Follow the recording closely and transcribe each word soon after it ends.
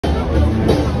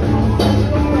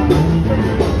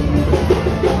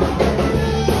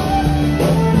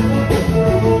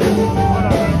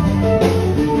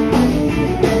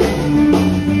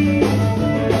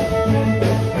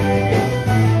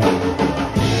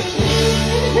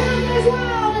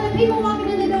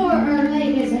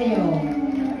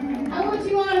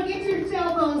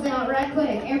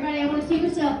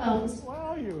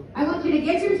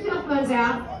phones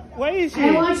out. Where is she?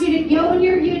 And I want you to go on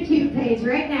your YouTube page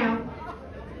right now.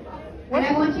 And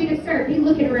I want you to search. He's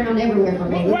looking around everywhere for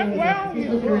me. He's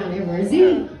looking around everywhere.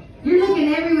 Z, you're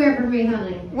looking everywhere for me,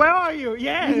 honey. Where are you?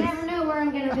 Yes. You never know where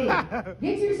I'm going to be.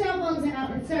 Get your cell phones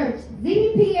out and search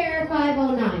ZPR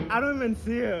 509. I don't even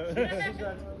see her. I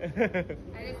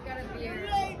just got a beer.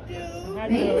 How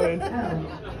you doing?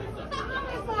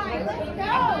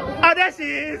 Oh. Oh, there she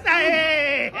is.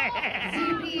 Hey.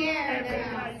 ZPR.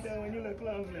 How you doing? You look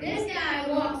lovely. This guy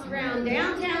walks around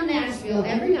downtown Nashville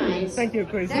every night. Thank you,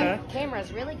 Krista.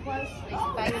 Camera's really close.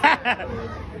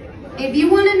 If you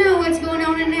want to know what's going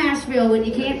on in Nashville when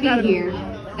you can't be here,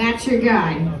 that's your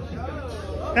guy.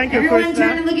 Thank you, Everyone Krista.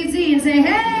 turn to look at Z and say,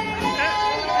 hey!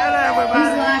 Hello, everybody.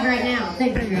 He's live right now.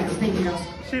 Thank you, girls. Thank you, girls.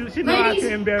 She knows how Ladies, to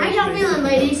embarrass how y'all me. feeling,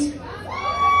 ladies?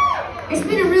 It's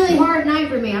been a really hard night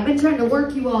for me. I've been trying to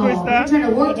work you all. Krista? I've been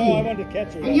trying to work I you. wanted to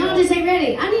catch her. And y'all just ain't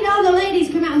ready. I need all the ladies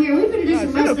to come out here. We're going to do some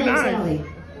she looks Mustang nice. Sally.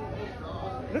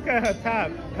 Look at her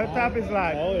top. Her top is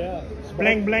like Oh yeah.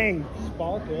 bling bling.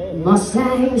 Sparkle.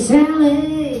 Mustang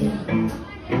Sally.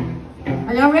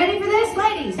 Are y'all ready for this,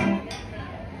 ladies?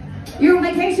 You're on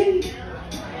vacation?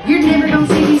 You're never going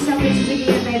to see these so bitches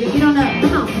again, baby. You don't know.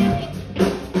 Come on.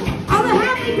 All the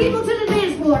happy people to the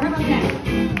dance floor. How about that?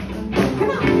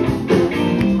 Come on.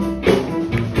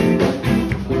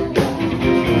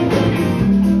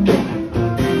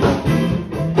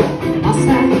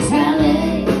 Mustang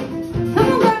Sally. Come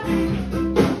on, girl.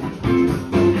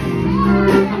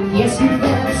 Yes, you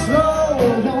better slow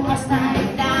your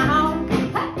Mustang down.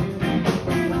 Hey.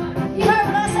 You heard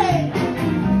what I said?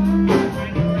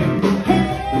 Hey,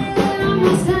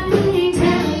 Mustang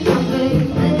Sally, come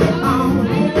baby on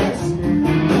this.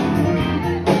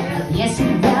 Yes, you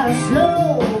better slow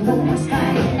your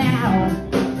Mustang down.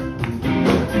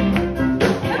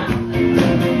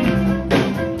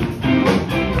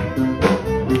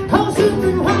 Cause you've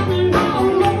been running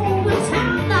all over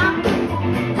town now.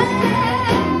 Hey,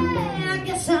 I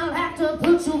guess I'll have to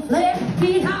put some flat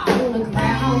feet on the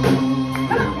ground.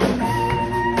 Come on.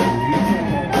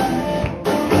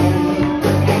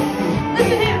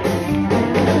 Listen here.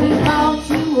 We bought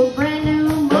you a brand new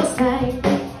Mustang.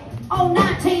 Oh,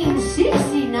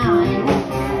 1969.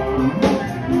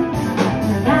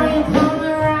 Now you come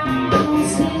around,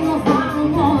 single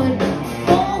farm woman.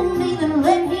 Won't even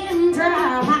let him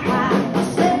drive.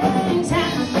 Mustang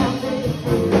Sally,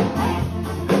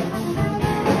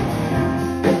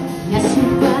 yes, you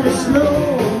gotta slow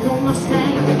your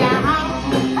Mustang down.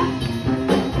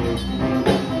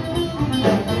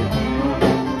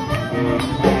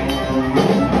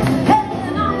 Hey,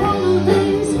 I'm one of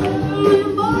these early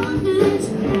mornings.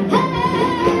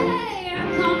 Hey, I'm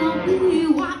gonna be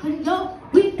wiping your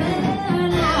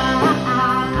weekend eyes.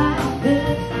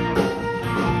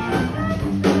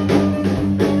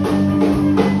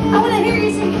 I wanna hear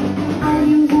you sing it. All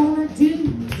you wanna do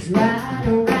is ride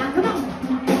around. Come on.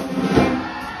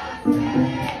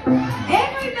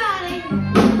 Everybody,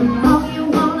 all you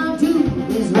wanna do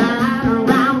is ride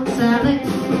around, Sally.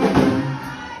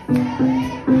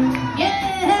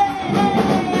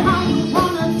 Yeah, all you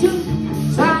wanna do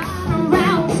is ride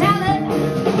around, Sally.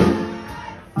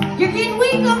 You're getting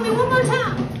weak on me one more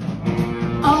time.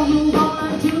 All you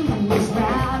wanna do is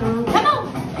ride around. Come on.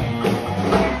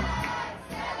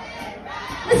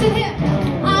 Listen here.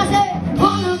 I said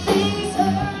one of these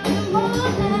early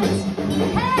mornings.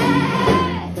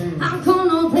 Hey, I'm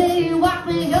gonna play Walk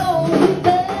Me Go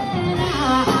Weekend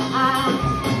Eyes.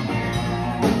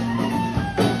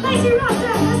 Lacey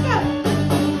Roster, let's go.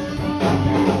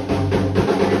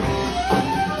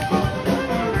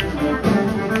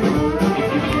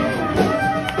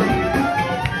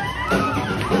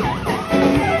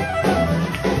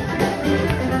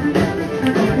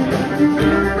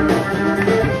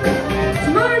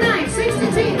 Tomorrow night, 6 to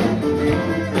 10.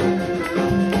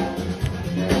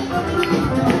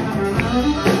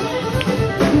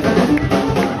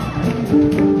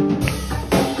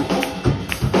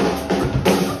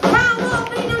 How long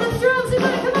being on the drums? You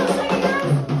better come on, sing it, girl.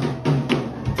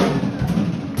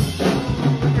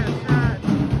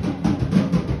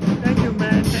 Thank you,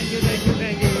 man. Thank you.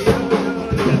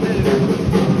 Look at this.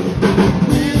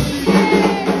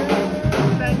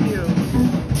 Thank you.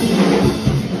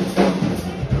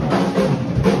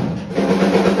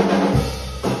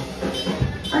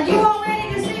 Are you all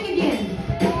ready to sing again?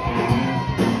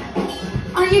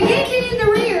 Are you getting it in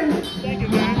the rear? Thank you,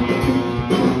 man.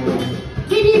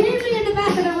 Can you hear me in the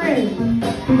back of the room?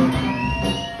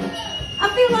 I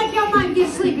feel like y'all might get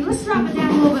sleepy. Let's drop it down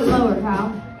a little bit lower,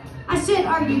 Kyle. I said,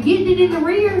 are you getting it in the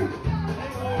rear?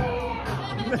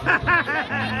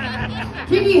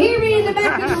 Can you hear me in the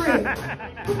back of the room?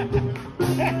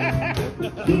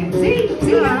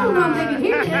 See, I don't know if they can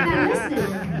hear me. They're not listening.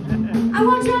 I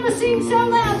want y'all to sing so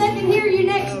loud they can hear you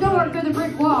next door through the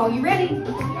brick wall. You ready?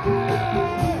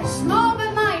 Small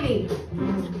but mighty.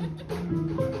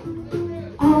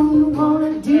 All you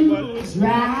wanna do is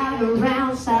ride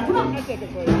around side. Come on.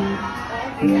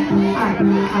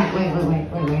 Alright,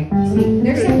 wait. See,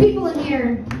 there's some people in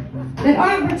here that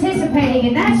aren't participating,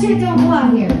 and that shit don't fly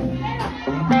here.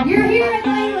 You're here at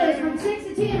Layla'S from 6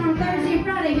 to 10 on Thursday and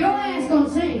Friday. Your ass gonna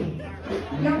sing.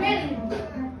 Y'all ready?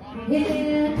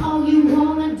 And all you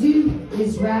wanna do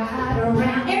is ride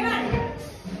around. Everybody!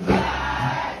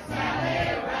 Ride, Sally,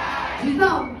 ride. She's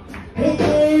gone.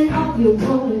 And all you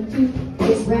wanna do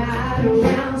is ride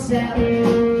around, Sally.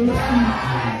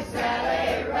 Ride,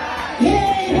 Sally, ride.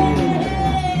 Yeah,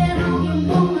 and all you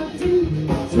wanna do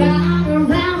is ride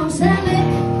around, Sally.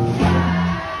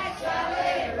 Ride,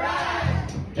 Sally, ride.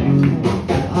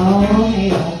 Oh,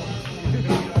 hell.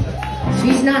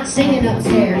 She's not singing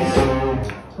upstairs.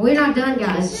 We're not done,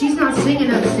 guys. She's not singing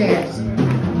upstairs.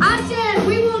 I said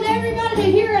we want everybody to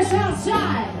hear us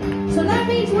outside. So that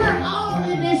means we're all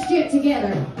in this shit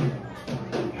together.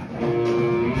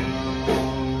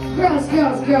 Girls.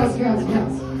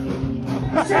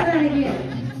 Let's try that again.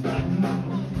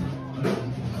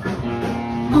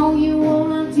 All you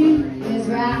wanna do is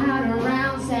ride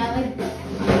around, Sally.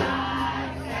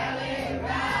 Ride, Sally,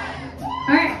 ride.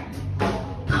 All right.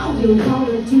 All you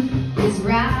wanna do is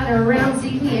ride around the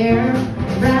air.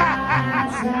 Ride,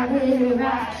 Sally,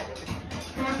 ride.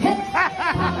 Hey,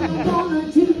 all you wanna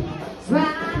do is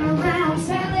ride around,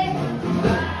 Sally.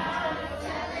 Ride,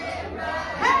 Sally,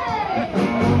 ride.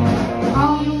 Hey,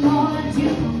 all you wanna do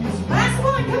is last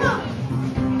one. Come on.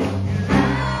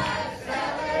 Ride,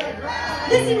 Sally, ride.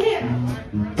 Listen here.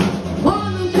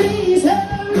 Wanna please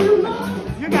everyone.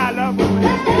 You got love for me.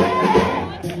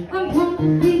 I'm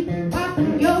gonna be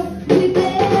popping your baby.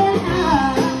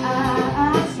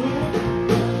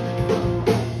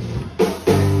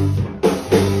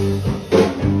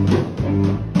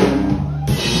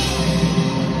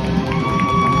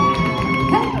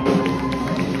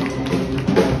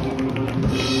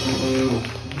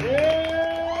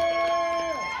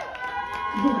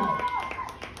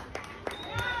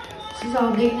 She's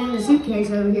all digging in the suitcase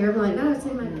over here. I'm like, no, it's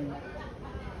in my...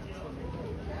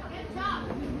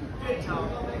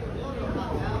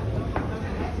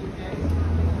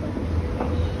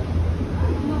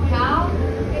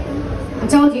 I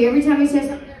told you, every time he says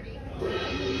something,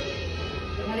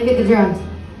 gotta hit the drums.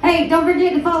 Hey, don't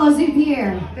forget to follow Z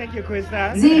Pierre. Thank you,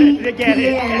 Krista. Z They Pierre, get it.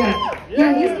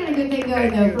 yeah, he's got a good thing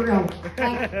going though, for real.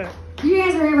 Like, you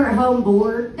guys are ever at home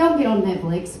bored? Don't get on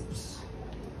Netflix.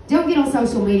 Don't get on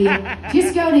social media.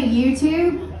 Just go to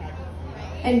YouTube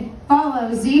and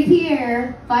follow Z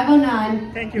Pierre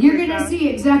 509. Thank you, You're Krista. gonna see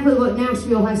exactly what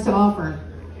Nashville has to offer.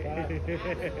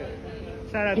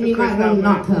 Shout out And to you might well Krista.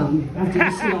 not come after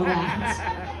you see all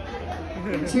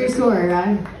that. True story,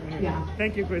 right? Yeah.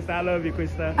 Thank you, Krista. I love you,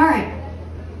 Krista. All right.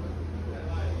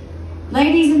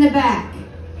 Ladies in the back,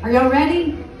 are y'all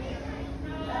ready?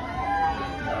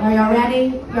 Are y'all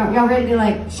ready? Y'all ready to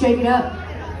like shake it up?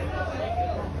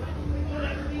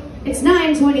 It's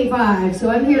 9:25, so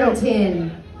I'm here till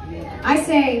 10. I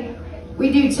say we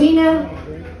do Tina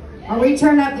or we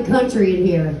turn up the country in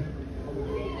here.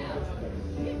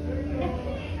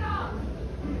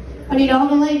 I need all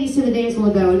the ladies to the dance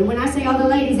floor though. And when I say all the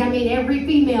ladies, I mean every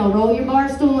female. Roll your bar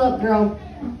stool up, girl.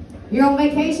 You're on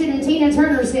vacation and Tina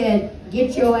Turner said,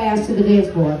 get your ass to the dance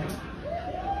floor.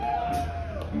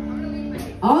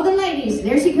 All the ladies,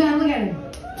 there she comes, look at her.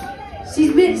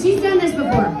 She's done this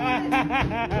before.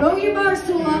 Roll your bar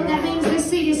stool up, that means this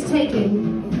seat is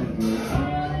taken.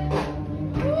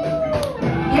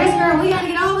 Yes, girl, we gotta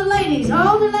get all the ladies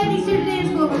to the dance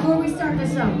floor before we start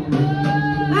this song.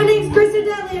 My name's Krista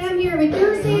Dudley and I'm here with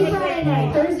Thursday and Friday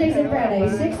night. Thursdays and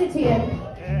Fridays, 6 to 10.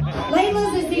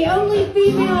 Layla'S is the only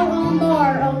female-owned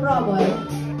bar on Broadway.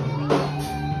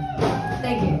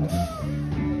 Thank you.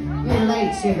 You're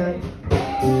late, sugar.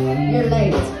 You're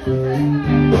late.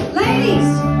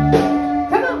 Ladies,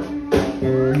 come on.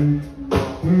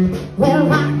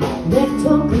 Well, I went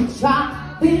to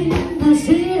shop in the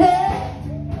city,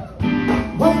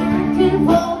 working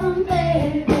for the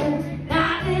baby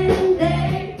night and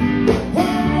day,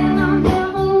 and I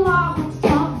never lost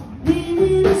on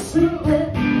being a secret,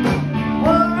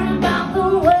 worrying about the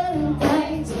way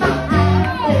things might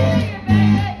happen.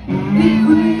 The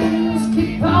wheels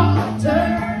keep on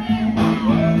turning,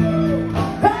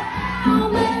 oh,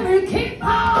 Mary, keep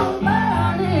on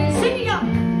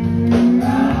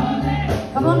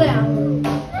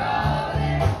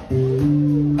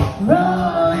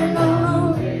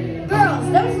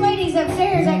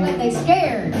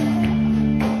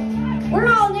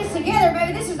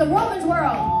Women's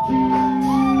World.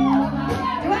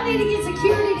 Do I need to get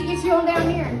security to get you on down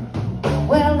here?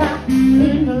 Well, I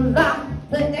need a lot.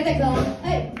 There they go.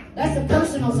 Hey, that's the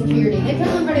personal security. They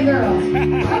coming for the girls.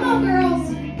 Come on,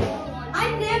 girls.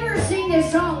 I never sing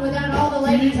this song without all the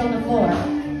ladies on the floor.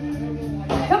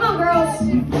 Come on, girls.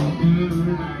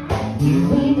 You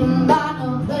need a lot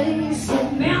of bass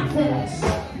in Memphis.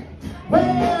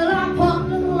 Well, I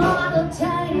put a lot of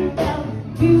time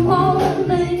down. You want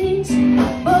ladies,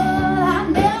 but I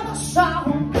never saw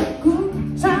the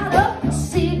good side of the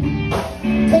city.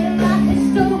 Till I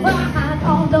hit the ride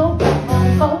on the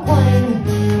plane.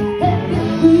 Let the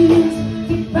wheels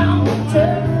keep on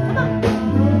turning.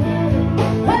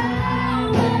 Well,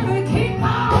 we keep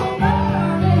on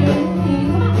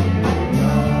burning.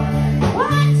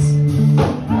 What?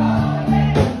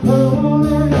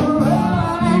 Rolling,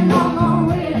 rolling on the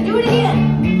wheel. Do it again.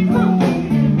 Come on.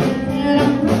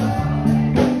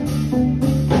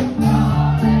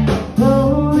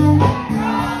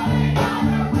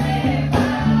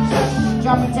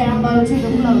 Drop it down low to the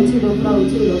flow, to the flow,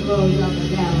 to the flow, drop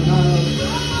it down low.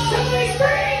 Somebody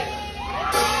scream!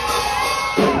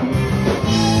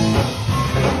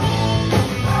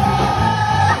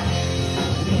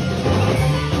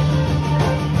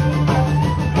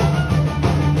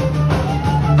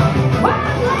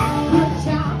 Good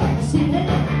job, sing it.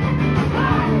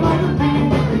 What a man,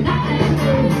 what a night.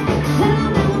 Then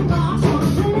I'm in the box, I'm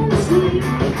in the sleep.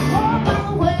 All by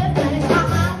the way, that is how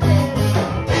I live.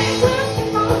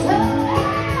 Keep on turning.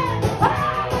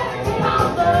 Keep on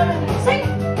burning. Sing.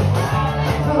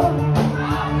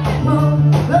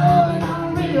 Rolling on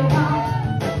real high.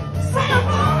 Sing it,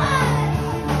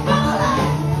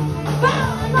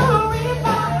 rolling on real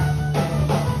high.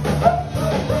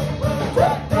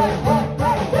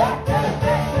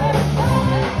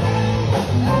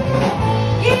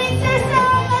 Get it, sister,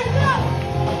 let's go.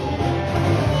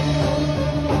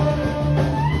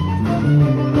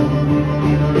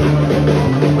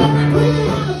 Well, I put you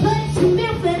on a plane to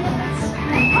Memphis.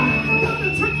 I'm on a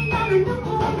train down to New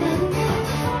Orleans.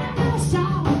 I saw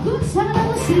a good side of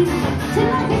the sea till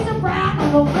I hit the brow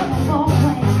of a rubber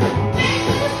plane.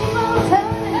 Keep on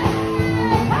turning.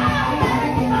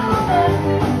 Keep on burning.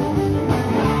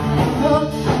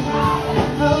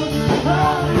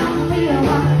 Rolling on real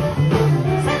high.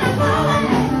 Sing it, rolling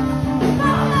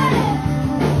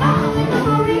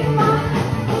on real high.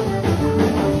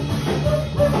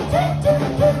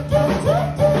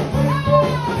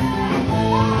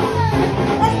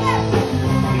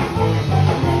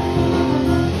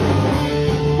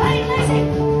 Hey, Lizzie.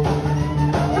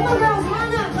 Come on, girls,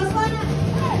 line up. Let's line up.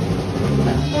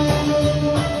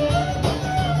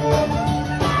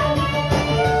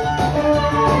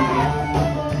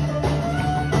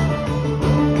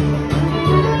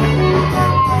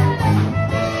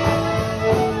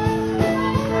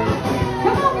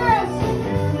 Come on, girls.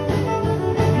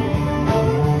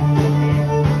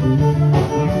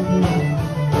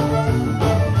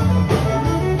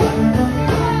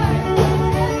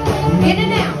 In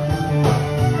and out.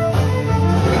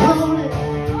 Rolling,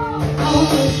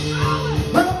 rolling,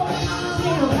 rolling on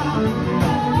real high.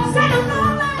 Sing it,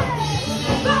 rolling,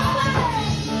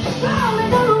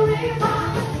 rolling on real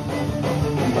high.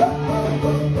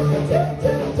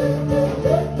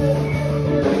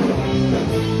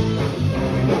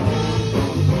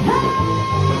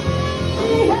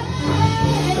 Hey, hey.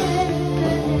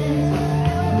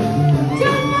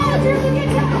 John Rogers, the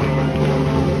guitar.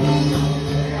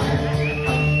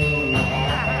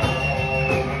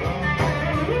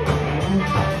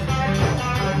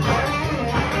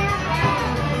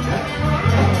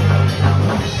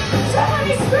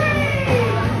 Somebody scream!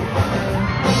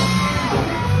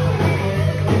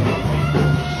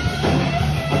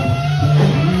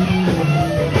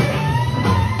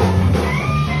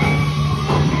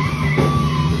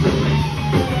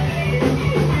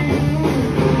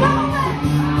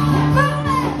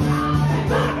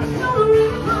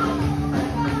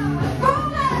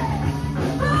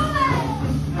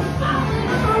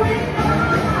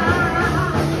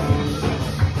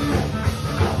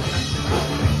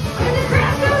 And the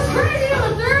crowd goes crazy on a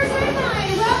Thursday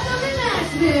night. Welcome to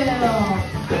Nashville.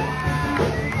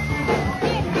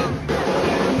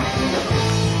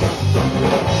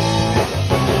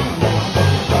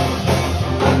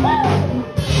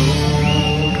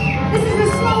 This is the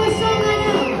slowest song I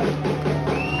know.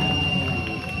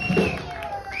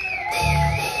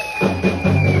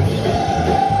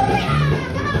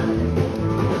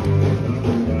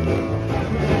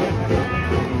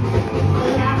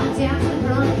 Well, I'm a dancing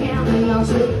from the county, y'all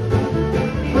see.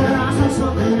 But also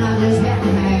something I just had to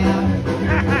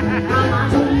have.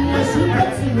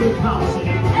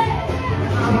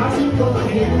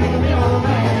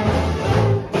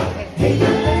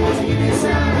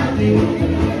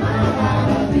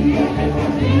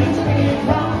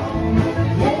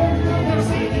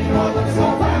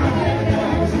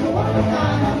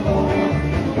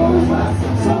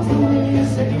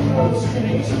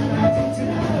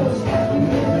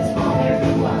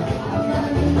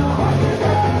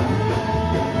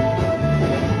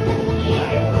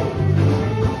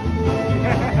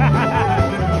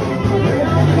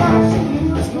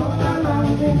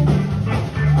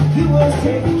 He was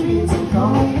taking kids and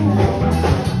calling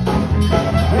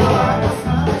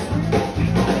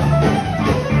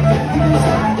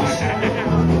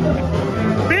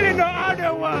Billy the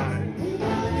other one.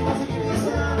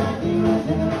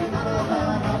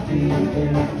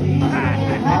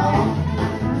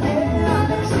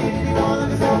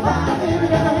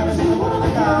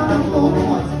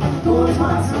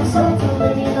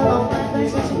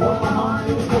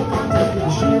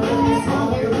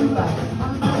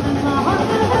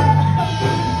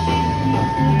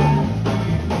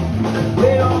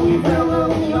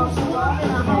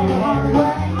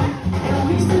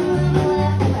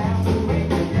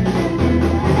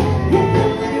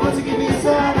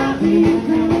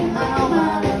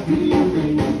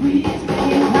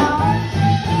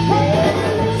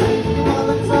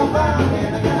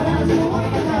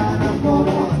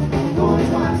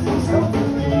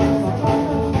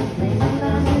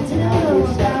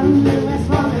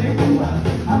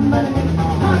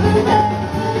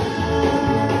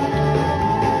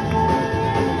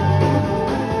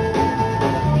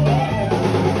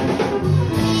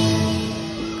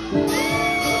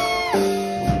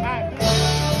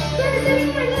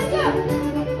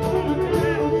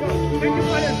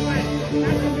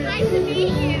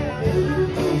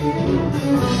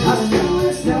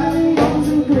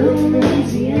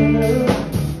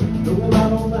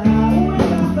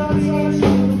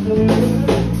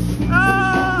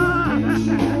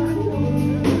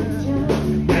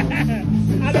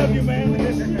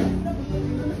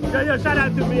 Yo, shout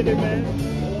out to Billy, man.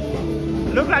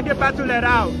 Look like you're about to let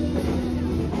out.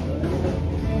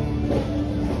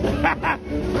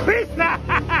 Krista!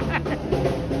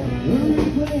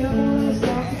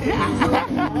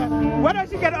 Where does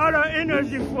she get all her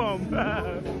energy from?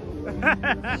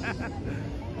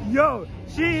 Yo,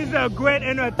 she is a great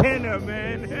entertainer,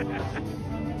 man.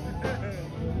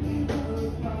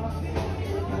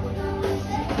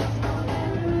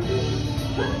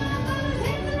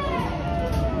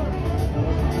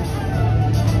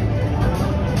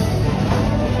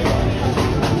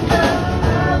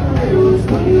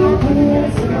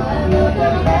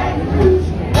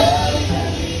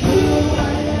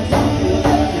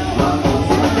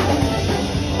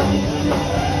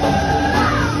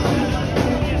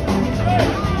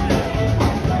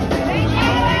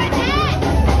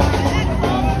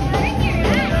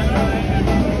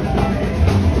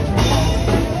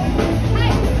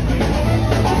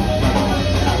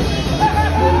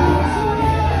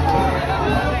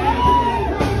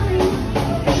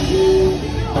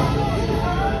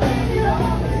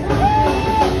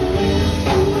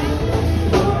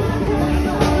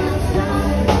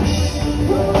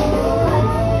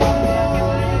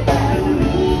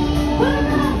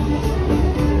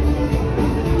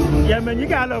 Yeah, man, you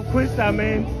gotta love Krista,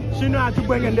 man. She know how to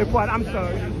bring in the part. I'm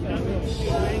sorry.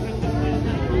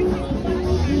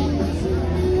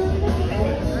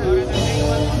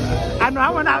 I know I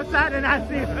went outside and I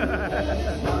see her.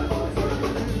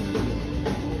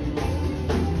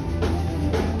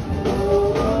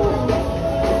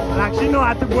 Like, she know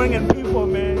how to bring in people,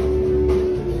 man.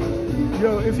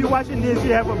 Yo, if you're watching this,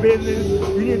 you have a business,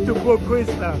 you need to book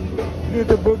Krista. You need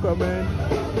to book her, man.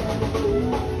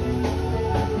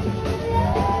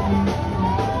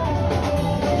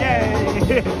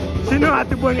 Yeah, she know how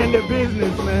to bring in the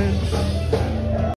business, man.